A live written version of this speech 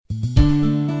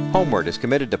HomeWord is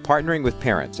committed to partnering with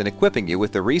parents and equipping you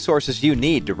with the resources you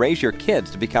need to raise your kids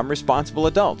to become responsible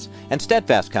adults. And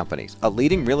Steadfast Companies, a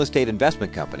leading real estate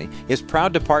investment company, is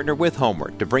proud to partner with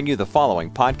HomeWord to bring you the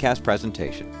following podcast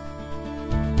presentation.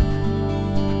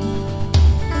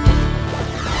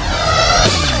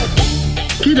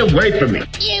 Get away from me.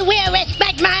 You will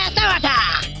respect my authority.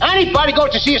 Anybody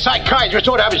goes to see a psychiatrist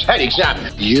ought to have his head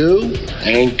examined. You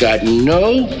ain't got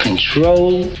no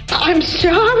control. I'm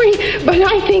sorry, but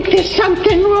I think there's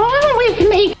something wrong with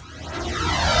me.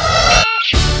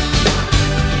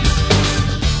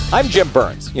 I'm Jim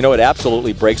Burns. You know, it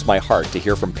absolutely breaks my heart to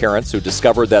hear from parents who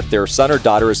discover that their son or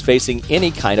daughter is facing any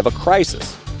kind of a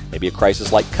crisis. Maybe a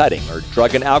crisis like cutting or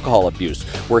drug and alcohol abuse.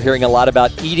 We're hearing a lot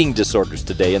about eating disorders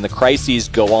today, and the crises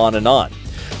go on and on.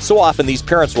 So often these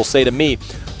parents will say to me,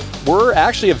 we're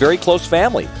actually a very close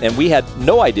family, and we had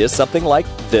no idea something like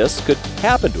this could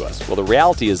happen to us. Well, the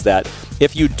reality is that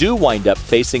if you do wind up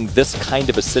facing this kind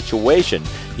of a situation,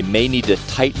 you may need to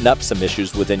tighten up some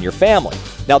issues within your family.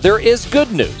 Now, there is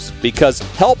good news, because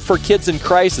help for kids in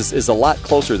crisis is a lot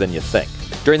closer than you think.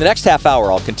 During the next half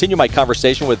hour, I'll continue my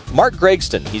conversation with Mark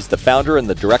Gregston. He's the founder and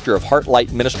the director of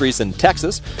Heartlight Ministries in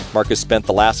Texas. Mark has spent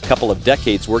the last couple of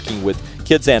decades working with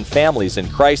kids and families in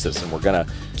crisis, and we're going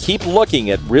to keep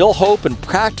looking at real hope and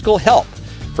practical help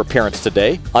for parents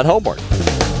today on HomeWord.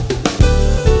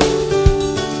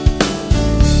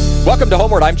 Welcome to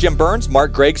HomeWord. I'm Jim Burns.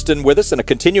 Mark Gregston with us in a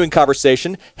continuing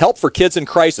conversation, Help for Kids in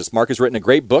Crisis. Mark has written a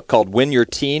great book called When Your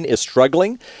Teen is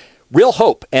Struggling. Real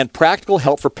hope and practical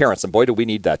help for parents. And boy, do we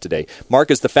need that today. Mark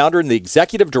is the founder and the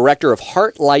executive director of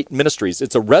Heartlight Ministries.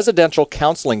 It's a residential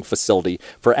counseling facility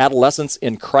for adolescents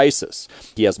in crisis.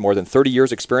 He has more than 30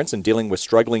 years experience in dealing with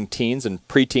struggling teens and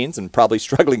preteens and probably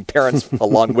struggling parents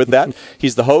along with that.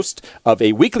 He's the host of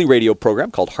a weekly radio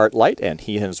program called Heartlight, and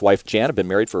he and his wife Jan have been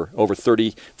married for over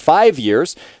 35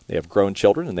 years. They have grown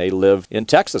children, and they live in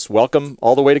Texas. Welcome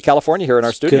all the way to California here in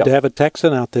our studio. Good to have a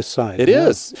Texan out this side. It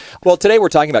is. Well, today we're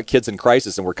talking about kids in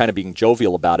crisis, and we're kind of being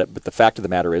jovial about it, but the fact of the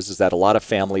matter is that a lot of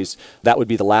families, that would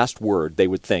be the last word they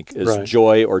would think is right.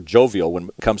 Joy or jovial when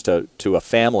it comes to a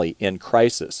family in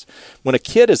crisis. When a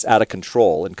kid is out of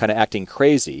control and kind of acting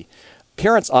crazy,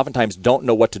 parents oftentimes don't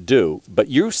know what to do, but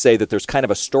you say that there's kind of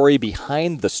a story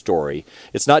behind the story.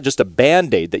 It's not just a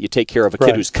Band-Aid that you take care of a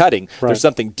kid who's cutting. Right. There's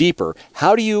something deeper.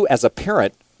 How do you, as a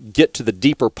parent, get to the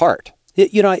deeper part?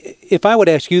 You know, if I would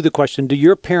ask you the question, do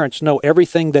your parents know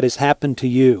everything that has happened to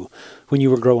you when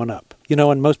you were growing up? You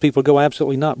know, and most people go,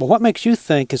 absolutely not. But what makes you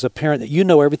think as a parent that you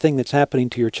know everything that's happening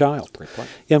to your child? Great point.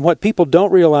 And what people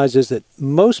don't realize is that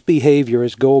most behavior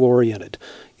is goal-oriented.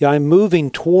 I'm moving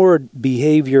toward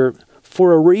behavior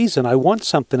for a reason. I want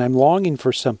something. I'm longing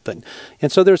for something.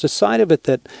 And so there's a side of it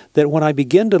that when I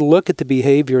begin to look at the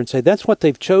behavior and say, that's what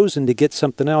they've chosen to get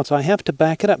something else, I have to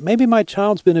back it up. Maybe my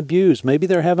child's been abused. Maybe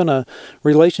they're having a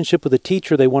relationship with a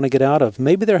teacher they want to get out of.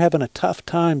 Maybe they're having a tough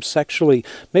time sexually.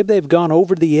 Maybe they've gone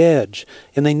over the edge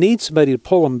and they need somebody to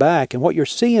pull them back. And what you're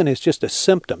seeing is just a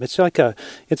symptom. It's like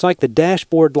the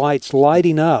dashboard lights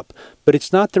lighting up, but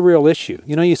it's not the real issue.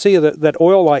 You know, you see that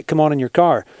oil light come on in your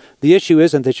car. The issue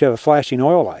isn't that you have a flashing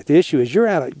oil light. The issue is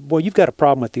you've got a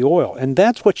problem with the oil, and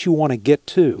that's what you want to get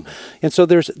to. And so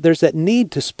there's that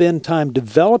need to spend time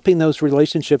developing those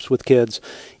relationships with kids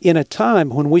in a time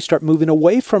when we start moving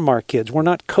away from our kids. We're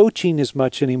not coaching as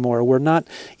much anymore. We're not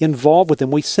involved with them.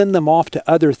 We send them off to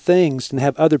other things and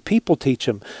have other people teach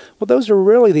them. Well, those are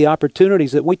really the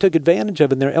opportunities that we took advantage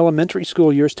of in their elementary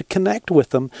school years to connect with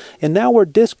them, and now we're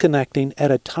disconnecting at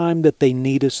a time that they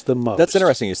need us the most. That's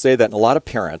interesting you say that, and a lot of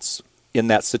parents in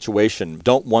that situation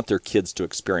don't want their kids to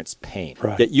experience pain.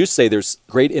 Right. Yet you say there's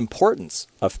great importance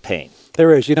of pain.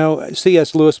 There is. You know,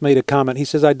 C.S. Lewis made a comment. He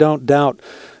says, I don't doubt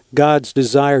God's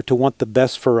desire to want the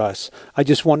best for us. I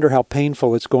just wonder how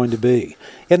painful it's going to be.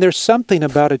 And there's something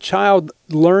about a child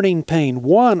learning pain.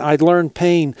 One, I learn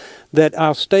pain that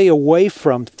I'll stay away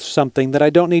from something that I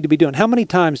don't need to be doing. How many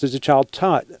times does a child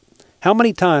touch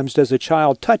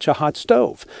a hot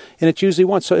stove? And it's usually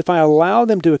once. So if I allow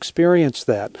them to experience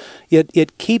that,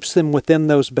 it keeps them within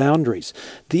those boundaries.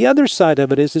 The other side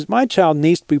of it is my child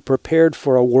needs to be prepared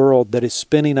for a world that is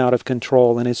spinning out of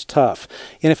control and is tough.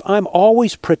 And if I'm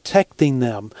always protecting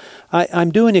them, I'm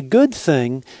doing a good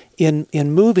thing in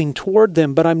moving toward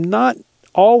them, but I'm not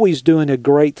always doing a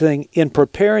great thing in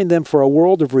preparing them for a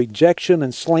world of rejection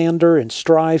and slander and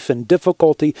strife and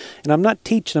difficulty. And I'm not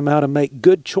teaching them how to make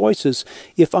good choices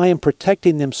if I am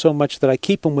protecting them so much that I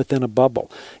keep them within a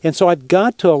bubble. And so I've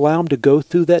got to allow them to go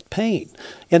through that pain.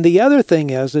 And the other thing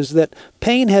is that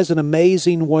pain has an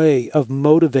amazing way of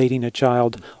motivating a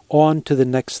child on to the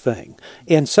next thing.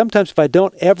 And sometimes if I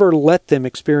don't ever let them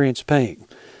experience pain,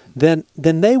 then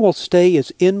they will stay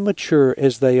as immature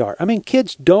as they are. I mean,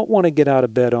 kids don't want to get out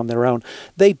of bed on their own.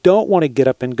 They don't want to get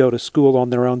up and go to school on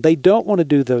their own. They don't want to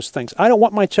do those things. I don't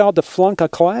want my child to flunk a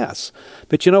class.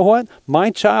 But you know what?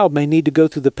 My child may need to go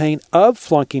through the pain of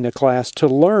flunking a class to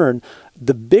learn.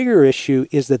 The bigger issue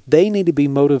is that they need to be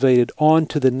motivated on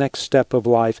to the next step of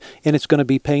life, and it's going to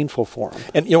be painful for them.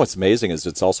 And you know what's amazing is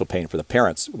it's also pain for the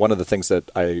parents. One of the things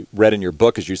that I read in your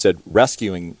book is you said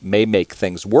rescuing may make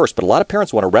things worse, but a lot of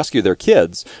parents want to rescue their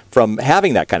kids from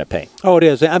having that kind of pain. Oh, it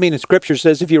is. I mean, Scripture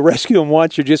says if you rescue them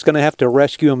once, you're just going to have to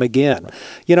rescue them again. Right.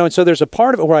 You know, and so there's a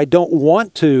part of it where I don't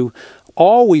want to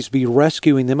always be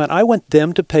rescuing them, and I want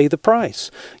them to pay the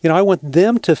price. You know, I want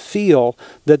them to feel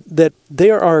that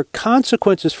there are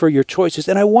consequences for your choices,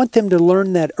 and I want them to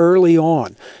learn that early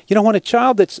on. You know, when a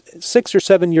child that's 6 or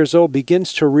 7 years old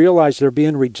begins to realize they're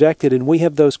being rejected, and we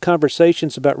have those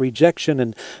conversations about rejection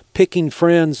and picking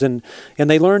friends, and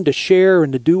they learn to share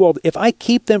and to do all. If I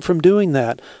keep them from doing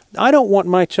that, I don't want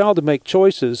my child to make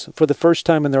choices for the first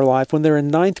time in their life when they're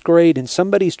in 9th grade and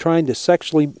somebody's trying to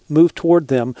sexually move toward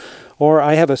them, or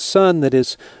I have a son that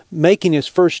is making his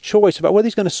first choice about whether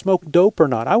he's going to smoke dope or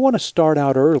not. I want to start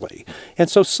out early. And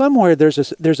so somewhere there's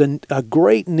a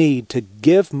great need to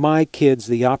give my kids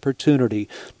the opportunity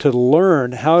to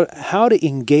learn how to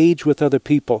engage with other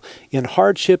people in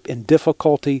hardship and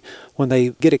difficulty when they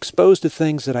get exposed to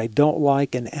things that I don't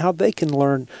like, and how they can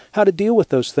learn how to deal with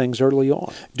those things early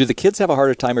on. Do the kids have a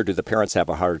harder time, or do the parents have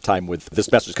a harder time with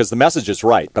this message? Because the message is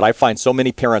right, but I find so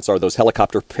many parents are those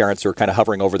helicopter parents who are kind of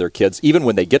hovering over their kids, even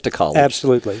when they get to college.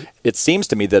 Absolutely. It seems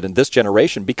to me that in this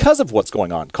generation, because of what's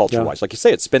going on culture-wise, like you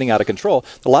say, it's spinning out of control.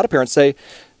 A lot of parents say,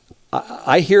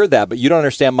 I hear that, but you don't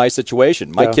understand my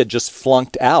situation. My kid just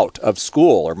flunked out of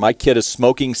school, or my kid is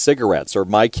smoking cigarettes, or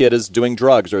my kid is doing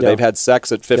drugs, or they've had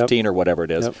sex at 15 or whatever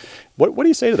it is. What do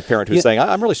you say to the parent who's saying,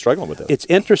 I'm really struggling with this? It's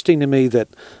interesting to me that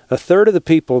a third of the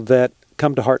people that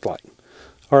come to Heartlight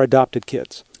are adopted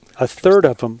kids. A third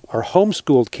of them are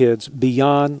homeschooled kids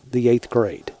beyond the 8th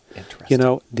grade. You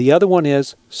know, the other one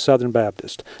is Southern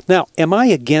Baptist. Now, am I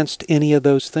against any of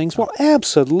those things? Well,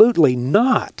 absolutely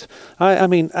not. I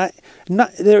mean,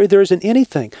 there isn't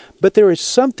anything. But there is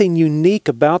something unique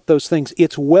about those things.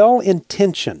 It's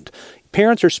well-intentioned.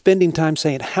 Parents are spending time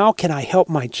saying, how can I help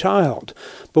my child?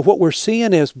 But what we're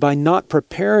seeing is by not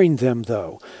preparing them,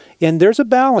 though, and there's a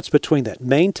balance between that,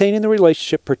 maintaining the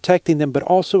relationship, protecting them, but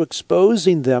also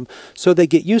exposing them so they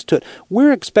get used to it.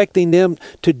 We're expecting them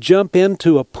to jump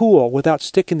into a pool without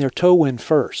sticking their toe in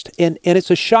first. And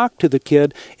it's a shock to the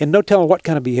kid, and no telling what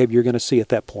kind of behavior you're going to see at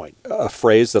that point. A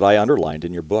phrase that I underlined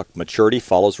in your book, maturity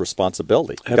follows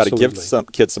responsibility. You've got to give some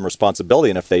kids some responsibility,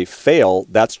 and if they fail,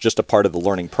 that's just a part of the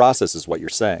learning process is what you're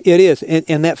saying. It is,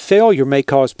 and that failure may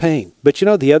cause pain. But you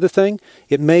know the other thing?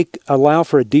 It may allow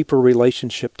for a deeper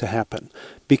relationship to happen,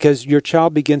 because your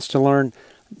child begins to learn,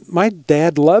 my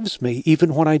dad loves me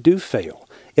even when I do fail.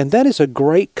 And that is a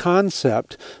great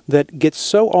concept that gets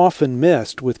so often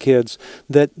missed with kids,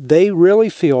 that they really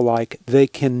feel like they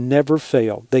can never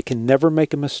fail. They can never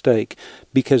make a mistake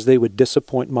because they would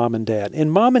disappoint mom and dad.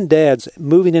 And mom and dads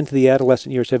moving into the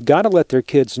adolescent years have got to let their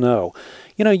kids know,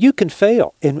 you know, you can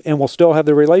fail and we'll still have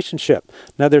the relationship.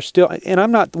 Now, there's still, and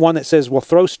I'm not the one that says, well,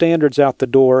 throw standards out the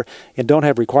door and don't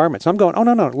have requirements. I'm going, oh,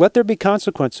 no, let there be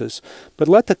consequences, but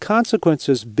let the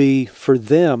consequences be for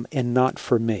them and not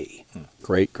for me.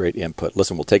 Great input.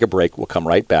 Listen, we'll take a break. We'll come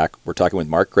right back. We're talking with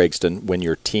Mark Gregston. When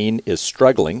Your Teen is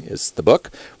Struggling is the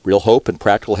book, Real Hope and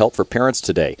Practical Help for Parents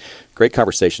Today. Great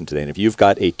conversation today. And if you've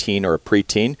got a teen or a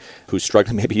preteen who's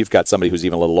struggling, maybe you've got somebody who's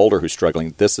even a little older who's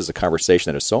struggling, this is a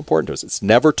conversation that is so important to us. It's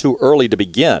never too early to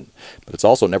begin, but it's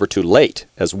also never too late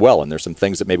as well. And there's some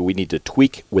things that maybe we need to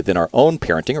tweak within our own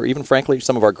parenting, or even, frankly,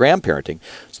 some of our grandparenting,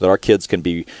 so that our kids can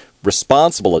be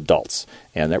responsible adults.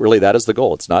 And that is the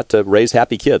goal. It's not to raise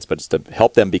happy kids, but it's to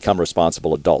help them become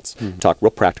responsible adults. Talk real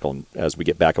practical. And as we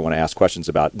get back, I want to ask questions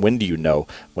about when do you know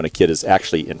when a kid is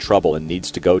actually in trouble and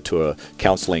needs to go to a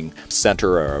counseling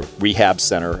center or a rehab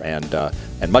center, and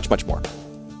much, much more.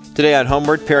 Today on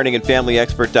HomeWord, parenting and family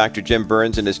expert Dr. Jim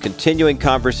Burns in his continuing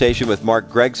conversation with Mark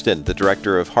Gregston, the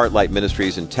director of Heartlight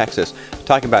Ministries in Texas,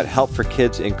 talking about help for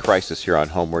kids in crisis here on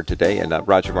HomeWord today. And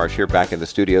Roger Marsh here back in the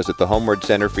studios at the HomeWord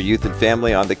Center for Youth and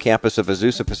Family on the campus of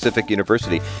Azusa Pacific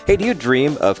University. Hey, do you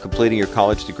dream of completing your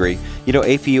college degree? You know,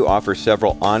 APU offers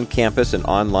several on-campus and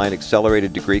online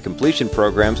accelerated degree completion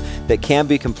programs that can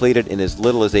be completed in as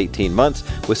little as 18 months,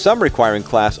 with some requiring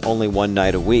class only one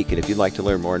night a week. And if you'd like to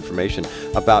learn more information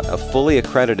about out a fully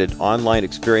accredited online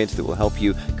experience that will help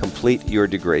you complete your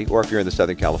degree. Or if you're in the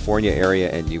Southern California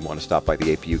area and you want to stop by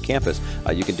the APU campus,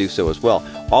 you can do so as well.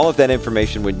 All of that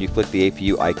information when you click the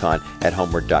APU icon at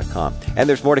homeword.com. And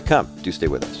there's more to come. Do stay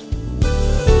with us.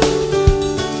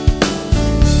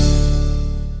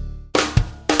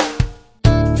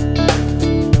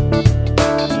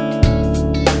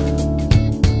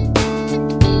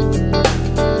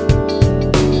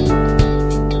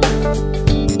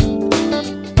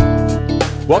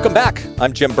 Welcome back.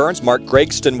 I'm Jim Burns. Mark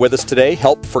Gregston with us today.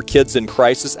 Help for kids in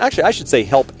crisis. Actually, I should say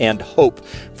help and hope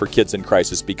for kids in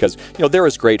crisis because, there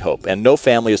is great hope and no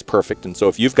family is perfect. And so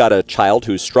if you've got a child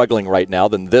who's struggling right now,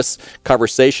 then this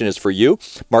conversation is for you.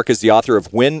 Mark is the author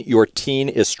of When Your Teen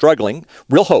is Struggling,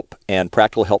 Real Hope and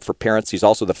Practical Help for Parents. He's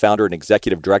also the founder and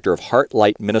executive director of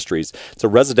Heartlight Ministries. It's a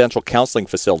residential counseling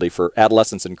facility for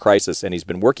adolescents in crisis, and he's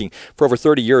been working for over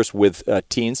 30 years with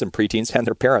teens and preteens and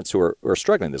their parents who are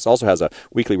struggling. This also has a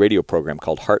weekly radio program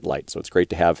called Heartlight, so it's great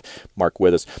to have Mark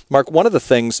with us. Mark, one of the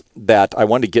things that I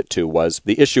wanted to get to was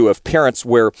the issue of parents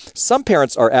where some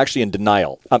parents are actually in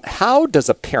denial. How does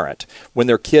a parent, when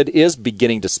their kid is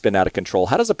beginning to spin out of control,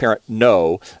 how does a parent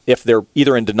know if they're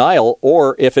either in denial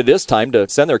or if it is time to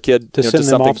send their kid to send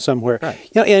them off somewhere? Right.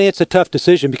 And it's a tough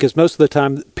decision because most of the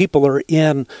time people are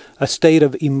in a state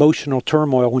of emotional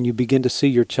turmoil when you begin to see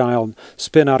your child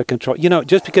spin out of control.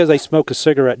 Just because they smoke a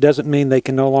cigarette doesn't mean they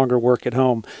can no longer work at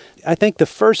home. I think the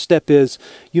first step is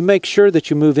you make sure that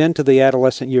you move into the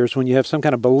adolescent years when you have some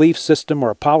kind of belief system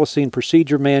or a policy and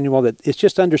procedure manual that it's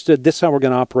just understood this is how we're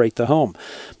going to operate the home.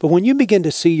 But when you begin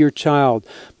to see your child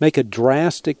make a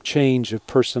drastic change of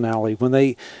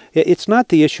personality, it's not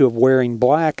the issue of wearing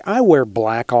black. I wear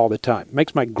black all the time. It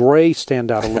makes my gray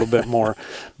stand out a little bit more.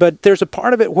 But there's a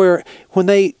part of it where when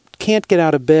they can't get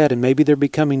out of bed and maybe they're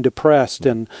becoming depressed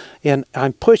and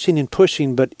I'm pushing and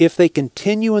pushing, but if they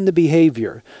continue in the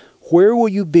behavior, where will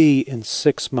you be in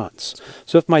 6 months?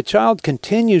 So if my child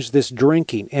continues this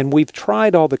drinking, and we've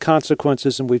tried all the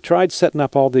consequences and we've tried setting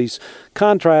up all these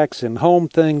contracts and home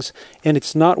things, and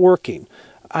it's not working,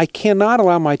 I cannot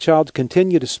allow my child to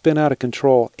continue to spin out of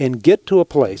control and get to a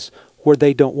place where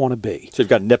they don't want to be. So you've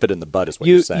got to nip it in the bud is what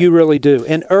you're saying. You really do.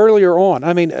 And earlier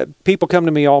on, people come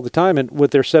to me all the time and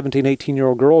with their 17,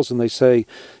 18-year-old girls and they say,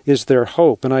 is there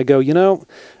hope? And I go,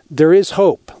 there is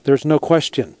hope. There's no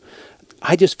question.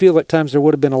 I just feel at times there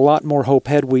would have been a lot more hope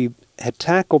had we had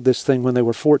tackled this thing when they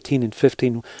were 14 and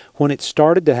 15, when it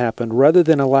started to happen, rather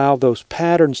than allow those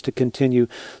patterns to continue.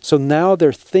 So now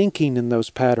they're thinking in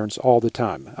those patterns all the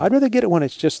time. I'd rather get it when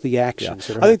it's just the actions.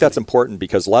 Yeah. I think that's important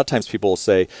because a lot of times people will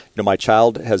say, my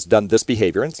child has done this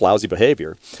behavior, and it's lousy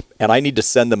behavior, and I need to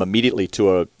send them immediately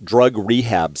to a drug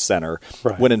rehab center,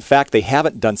 right, when in fact they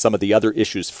haven't done some of the other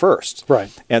issues first.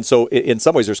 Right. And so in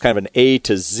some ways there's kind of an A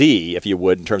to Z, if you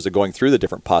would, in terms of going through the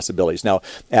different possibilities. Now,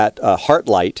 at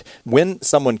Heartlight, when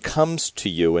someone comes to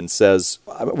you and says,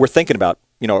 we're thinking about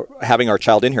having our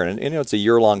child in here, and it's a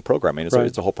year-long program,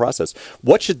 it's a whole process.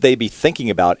 What should they be thinking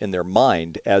about in their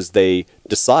mind as they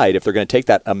decide if they're going to take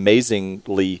that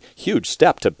amazingly huge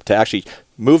step to actually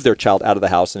move their child out of the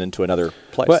house and into another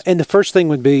place? Well, and the first thing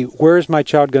would be, where is my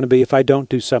child going to be if I don't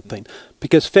do something?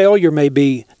 Because failure may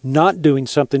be not doing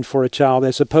something for a child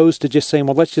as opposed to just saying,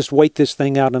 well, let's just wait this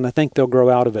thing out and I think they'll grow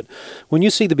out of it. When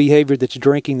you see the behavior that's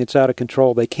drinking that's out of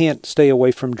control, they can't stay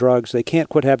away from drugs, they can't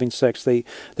quit having sex,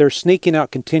 they're sneaking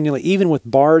out continually, even with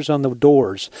bars on the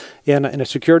doors and a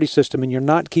security system, and you're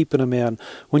not keeping them in.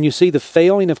 When you see the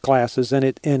failing of classes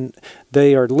and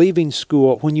they are leaving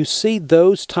school, when you see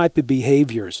those type of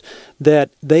behaviors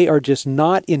that they are just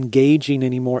not engaging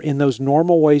anymore in those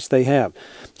normal ways they have,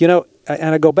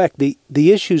 and I go back, the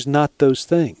issue's not those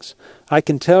things. I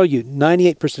can tell you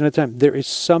 98% of the time there is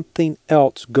something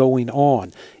else going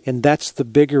on, and that's the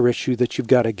bigger issue that you've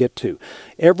got to get to.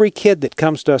 Every kid that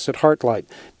comes to us at Heartlight,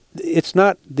 it's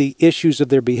not the issues of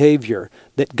their behavior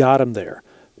that got them there.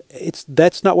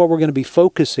 That's not what we're going to be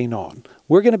focusing on.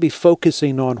 We're going to be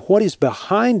focusing on what is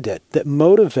behind it that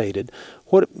motivated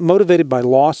by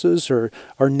losses or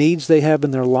needs they have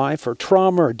in their life or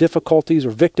trauma or difficulties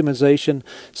or victimization.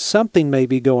 Something may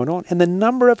be going on. And the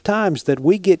number of times that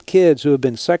we get kids who have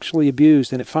been sexually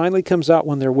abused and it finally comes out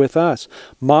when they're with us,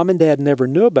 mom and dad never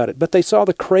knew about it, but they saw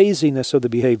the craziness of the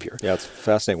behavior. Yeah, it's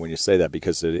fascinating when you say that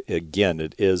because, it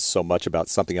is so much about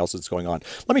something else that's going on.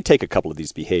 Let me take a couple of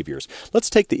these behaviors. Let's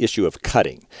take the issue of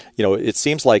cutting. It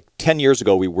seems like 10 years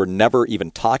ago we were never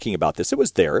even talking about this. It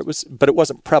was there, but it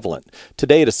wasn't prevalent.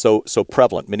 Today it is so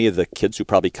prevalent. Many of the kids who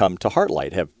probably come to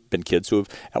Heartlight have been kids who have,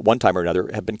 at one time or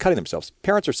another, have been cutting themselves.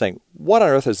 Parents are saying, what on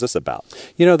earth is this about?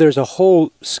 There's a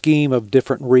whole scheme of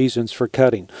different reasons for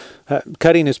cutting.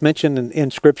 Cutting is mentioned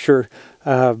in Scripture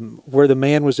where the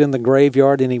man was in the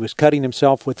graveyard and he was cutting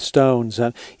himself with stones.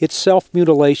 It's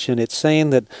self-mutilation. It's saying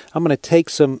that I'm going to take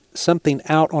something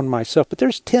out on myself. But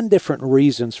there's 10 different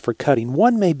reasons for cutting.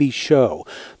 One may be show.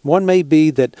 One may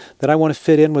be that I want to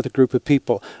fit in with a group of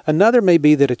people. Another may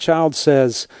be that a child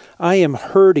says, I am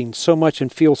hurting so much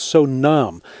and feel so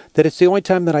numb that it's the only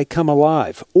time that I come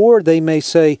alive. Or they may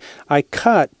say, I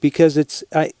cut because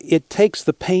it takes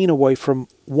the pain away from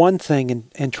one thing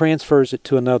and transfers it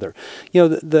to another.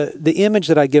 The image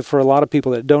that I give for a lot of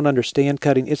people that don't understand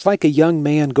cutting, it's like a young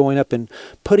man going up and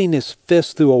putting his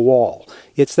fist through a wall.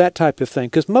 It's that type of thing,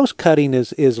 because most cutting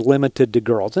is limited to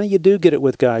girls. Now, you do get it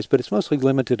with guys, but it's mostly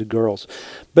limited to girls.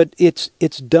 But it's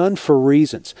done for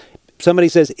reasons. Somebody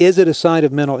says, is it a sign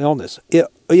of mental illness? It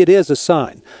is a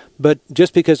sign. But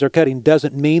just because they're cutting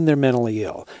doesn't mean they're mentally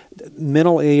ill.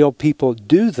 Mentally ill people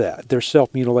do that. They're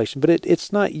self-mutilation. But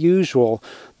it's not usual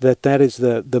that is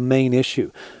the main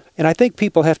issue. And I think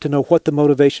people have to know what the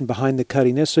motivation behind the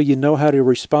cutting is so you know how to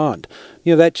respond.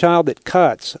 That child that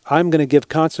cuts, I'm going to give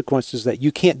consequences that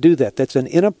you can't do that. That's an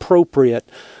inappropriate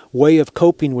way of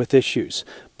coping with issues.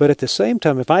 But at the same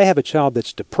time, if I have a child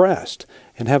that's depressed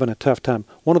and having a tough time,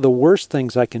 one of the worst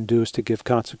things I can do is to give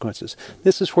consequences.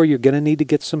 This is where you're going to need to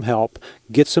get some help,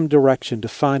 get some direction to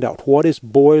find out what is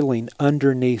boiling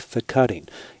underneath the cutting.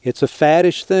 It's a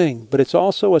faddish thing, but it's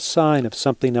also a sign of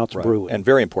something else brewing. And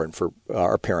very important for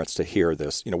our parents to hear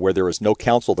this. Where there is no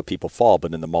counsel, the people fall,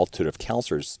 but in the multitude of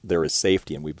counselors, there is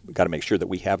safety, and we've got to make sure that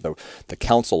we have the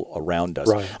counsel around us.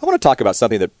 Right. I want to talk about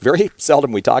something that very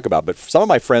seldom we talk about, but some of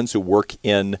my friends who work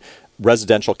in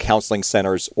residential counseling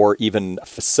centers or even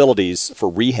facilities for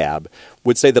rehab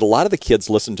would say that a lot of the kids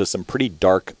listen to some pretty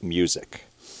dark music.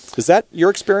 Is that your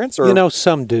experience? Or?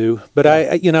 Some do, but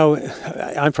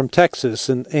I'm from Texas,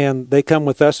 and they come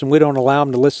with us, and we don't allow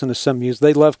them to listen to some music.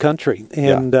 They love country,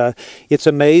 and it's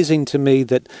amazing to me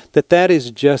that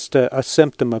is just a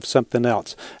symptom of something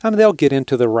else. I mean, they'll get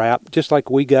into the rap, just like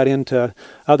we got into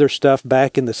other stuff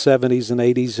back in the 70s and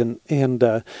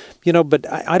 80s, but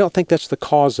I don't think that's the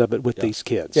cause of it with these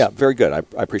kids. Yeah, very good. I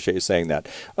appreciate you saying that.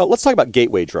 Let's talk about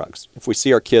gateway drugs. If we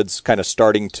see our kids kind of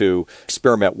starting to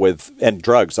experiment with, and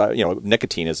drugs,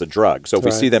 nicotine is a drug. So if we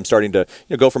see them starting to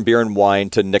go from beer and wine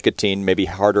to nicotine, maybe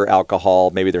harder alcohol,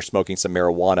 maybe they're smoking some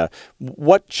marijuana,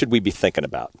 what should we be thinking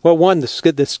about? Well, one,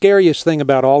 the scariest thing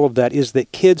about all of that is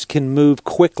that kids can move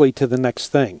quickly to the next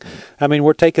thing. I mean,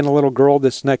 we're taking a little girl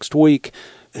this next week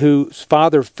whose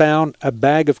father found a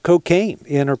bag of cocaine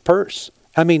in her purse.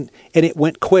 I mean, and it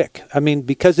went quick. I mean,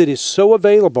 because it is so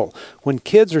available. When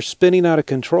kids are spinning out of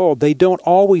control, they don't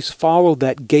always follow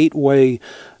that gateway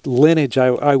lineage,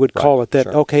 I would call it, that,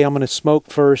 okay, I'm going to smoke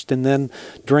first and then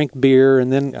drink beer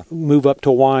and then move up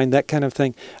to wine, that kind of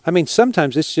thing. I mean,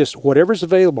 sometimes it's just whatever's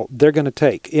available, they're going to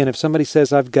take. And if somebody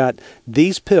says, I've got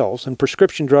these pills, and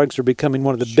prescription drugs are becoming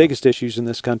one of the biggest issues in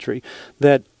this country,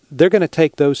 that they're going to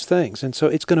take those things. And so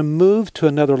it's going to move to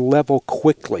another level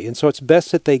quickly. And so it's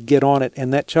best that they get on it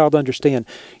and that child understand,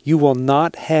 you will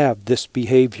not have this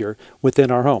behavior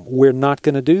within our home. We're not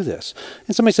going to do this.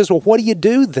 And somebody says, well, what do you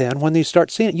do then when you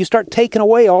start seeing it? You start taking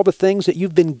away all the things that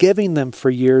you've been giving them for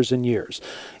years and years.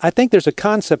 I think there's a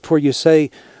concept where you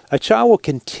say, a child will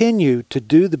continue to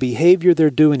do the behavior they're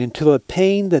doing until the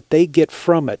pain that they get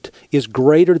from it is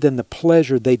greater than the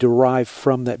pleasure they derive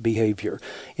from that behavior.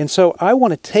 And so I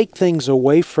want to take things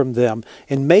away from them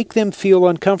and make them feel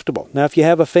uncomfortable. Now, if you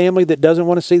have a family that doesn't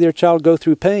want to see their child go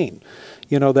through pain,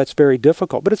 that's very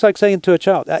difficult. But it's like saying to a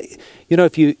child,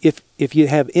 if you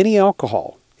have any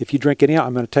alcohol, if you drink any,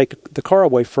 I'm going to take the car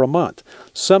away for a month.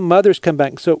 Some mothers come back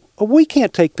and say, we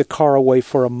can't take the car away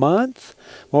for a month.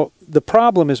 Well, the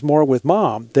problem is more with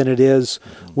mom than it is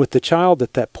with the child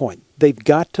at that point. They've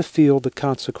got to feel the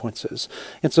consequences.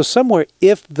 And so somewhere,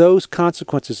 if those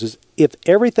consequences, if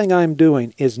everything I'm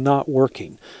doing is not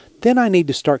working, then I need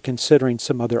to start considering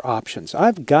some other options.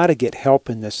 I've got to get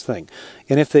help in this thing.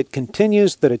 And if it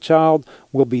continues that a child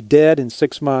will be dead in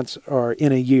 6 months or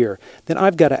in a year, then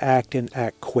I've got to act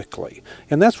quickly.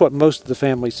 And that's what most of the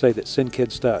families say that send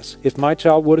kids to us. If my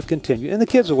child would have continued, and the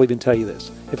kids will even tell you this,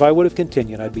 if I would have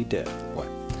continued, I'd be dead.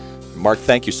 Mark,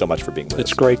 thank you so much for being with us.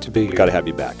 It's great to be here. We've got to have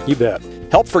you back. You bet.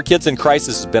 Help for kids in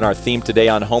crisis has been our theme today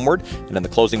on HomeWord. And in the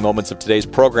closing moments of today's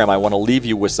program, I want to leave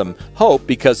you with some hope,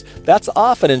 because that's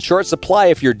often in short supply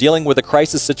if you're dealing with a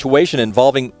crisis situation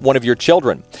involving one of your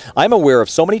children. I'm aware of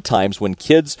so many times when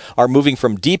kids are moving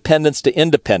from dependence to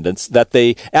independence that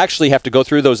they actually have to go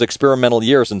through those experimental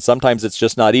years, and sometimes it's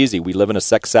just not easy. We live in a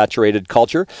sex-saturated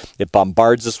culture. It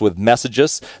bombards us with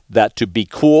messages that to be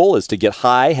cool is to get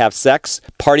high, have sex,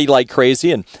 party like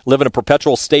crazy, and live in a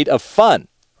perpetual state of fun.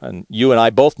 And you and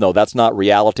I both know that's not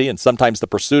reality, and sometimes the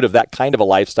pursuit of that kind of a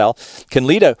lifestyle can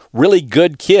lead a really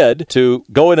good kid to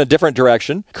go in a different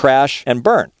direction, crash, and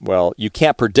burn. Well, you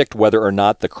can't predict whether or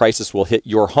not the crisis will hit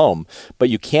your home, but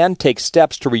you can take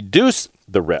steps to reduce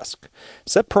the risk.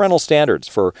 Set parental standards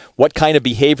for what kind of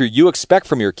behavior you expect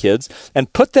from your kids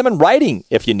and put them in writing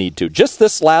if you need to. Just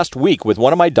this last week with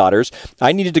one of my daughters,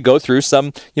 I needed to go through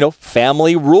some,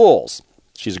 family rules.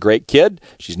 She's a great kid.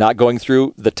 She's not going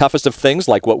through the toughest of things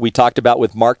like what we talked about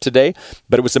with Mark today,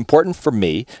 but it was important for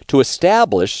me to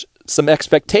establish some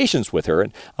expectations with her,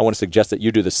 and I want to suggest that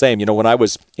you do the same. When I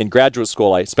was in graduate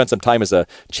school, I spent some time as a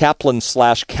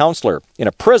chaplain/counselor in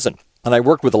a prison, and I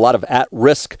worked with a lot of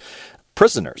at-risk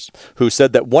prisoners who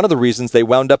said that one of the reasons they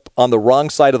wound up on the wrong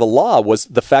side of the law was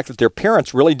the fact that their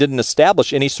parents really didn't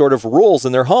establish any sort of rules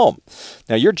in their home.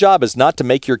 Now, your job is not to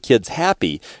make your kids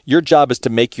happy. Your job is to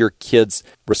make your kids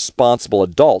responsible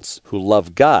adults who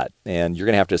love God. And you're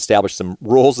going to have to establish some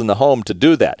rules in the home to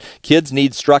do that. Kids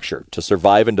need structure to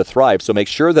survive and to thrive. So make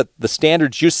sure that the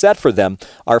standards you set for them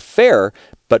are fair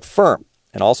but firm.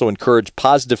 And also encourage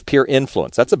positive peer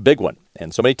influence. That's a big one.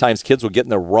 And so many times kids will get in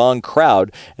the wrong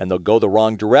crowd and they'll go the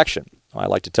wrong direction. I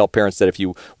like to tell parents that if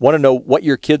you want to know what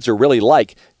your kids are really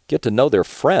like, get to know their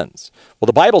friends. Well,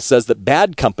 the Bible says that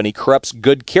bad company corrupts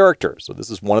good character. So this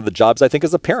is one of the jobs I think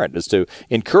as a parent, is to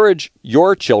encourage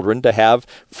your children to have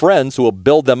friends who will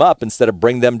build them up instead of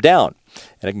bring them down.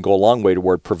 And it can go a long way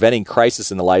toward preventing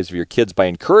crisis in the lives of your kids by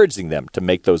encouraging them to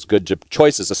make those good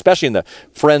choices, especially in the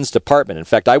friends department. In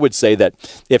fact, I would say that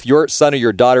if your son or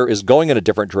your daughter is going in a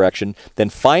different direction, then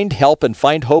find help and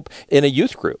find hope in a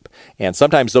youth group. And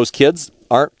sometimes those kids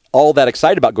aren't all that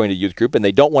excited about going to youth group, and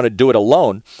they don't want to do it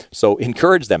alone. So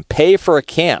encourage them. Pay for a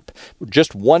camp.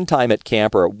 Just one time at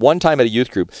camp or one time at a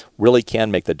youth group really can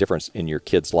make the difference in your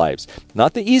kids' lives.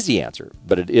 Not the easy answer,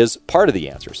 but it is part of the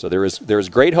answer. So there is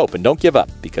great hope, and don't give up,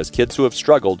 because kids who have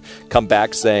struggled come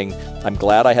back saying, I'm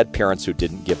glad I had parents who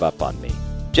didn't give up on me.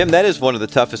 Jim, that is one of the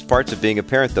toughest parts of being a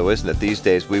parent, though, isn't it? These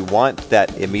days, we want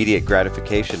that immediate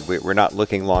gratification. We're not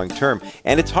looking long term.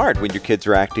 And it's hard when your kids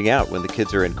are acting out, when the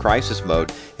kids are in crisis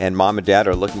mode and mom and dad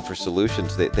are looking for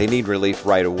solutions. They need relief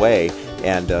right away.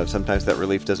 And sometimes that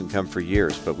relief doesn't come for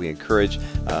years. But we encourage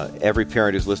every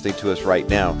parent who's listening to us right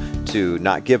now to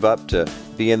not give up, to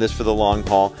be in this for the long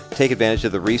haul. Take advantage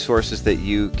of the resources that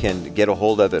you can get a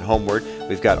hold of at HomeWord.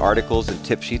 We've got articles and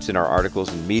tip sheets in our articles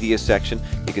and media section.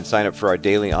 You can sign up for our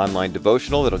daily online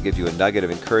devotional. It'll give you a nugget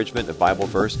of encouragement, a Bible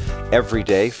verse every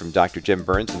day from Dr. Jim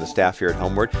Burns and the staff here at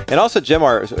HomeWord. And also, Jim,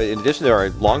 in addition to our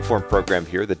long-form program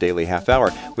here, the Daily Half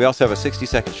Hour, we also have a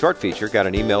 60-second short feature. Got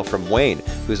an email from Wayne,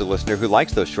 who's a listener who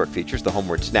likes those short features, the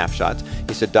HomeWord Snapshots.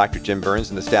 He said, Dr. Jim Burns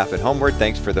and the staff at HomeWord,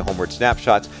 thanks for the HomeWord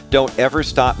Snapshots. Don't ever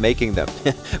stop making them.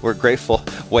 We're grateful,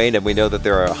 Wayne, and we know that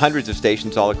there are hundreds of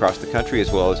stations all across the country,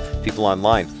 as well as people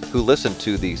online, who listen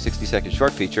to the 60-second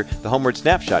short feature, the HomeWord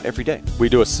Snapshot, every day. We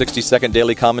do a 60-second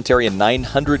daily commentary in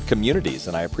 900 communities,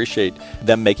 and I appreciate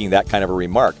them making that kind of a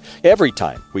remark. Every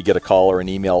time we get a call or an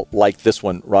email like this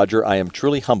one, Roger, I am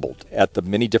truly humbled at the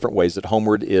many different ways that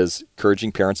HomeWord is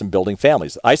encouraging parents and building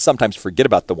families. I sometimes forget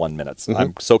about the 1 minutes. Mm-hmm.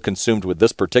 I'm so consumed with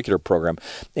this particular program,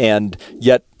 and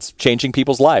yet it's changing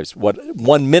people's lives. What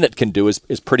 1 minute can do is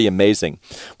pretty amazing.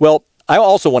 Well, I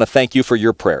also want to thank you for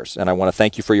your prayers, and I want to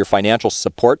thank you for your financial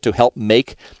support to help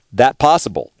make that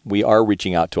possible. We are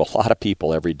reaching out to a lot of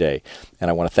people every day, and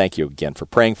I want to thank you again for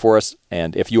praying for us.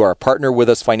 And if you are a partner with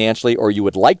us financially, or you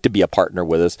would like to be a partner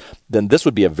with us, then this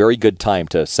would be a very good time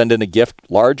to send in a gift,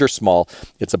 large or small.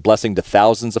 It's a blessing to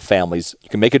thousands of families. You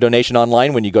can make a donation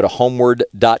online when you go to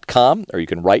homeword.com, or you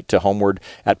can write to HomeWord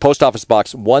at Post Office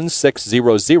Box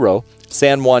 1600,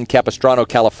 San Juan Capistrano,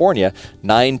 California,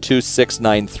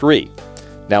 92693.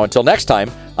 Now, until next time,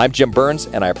 I'm Jim Burns,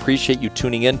 and I appreciate you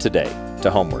tuning in today to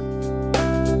HomeWord.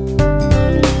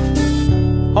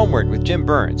 HomeWord with Jim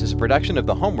Burns is a production of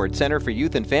the HomeWord Center for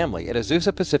Youth and Family at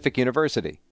Azusa Pacific University.